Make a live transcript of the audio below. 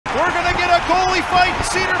We're going to get a goalie fight in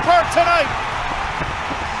Cedar Park tonight.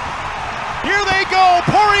 Here they go,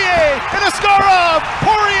 Poirier and Askarov.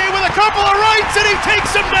 Poirier with a couple of rights and he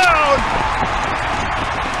takes him down.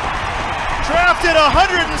 Drafted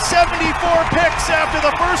 174 picks after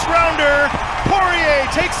the first rounder. Poirier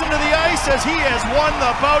takes him to the ice as he has won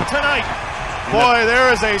the bout tonight. Boy,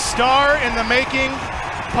 there is a star in the making,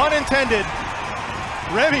 pun intended.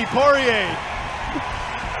 Remy Poirier.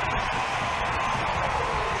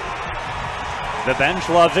 The bench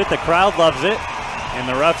loves it, the crowd loves it, and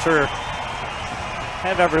the refs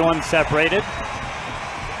have everyone separated.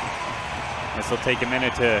 This will take a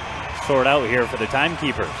minute to sort out here for the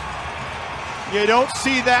timekeepers. You don't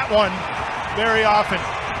see that one very often.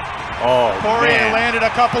 Oh, Poirier man. landed a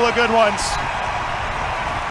couple of good ones.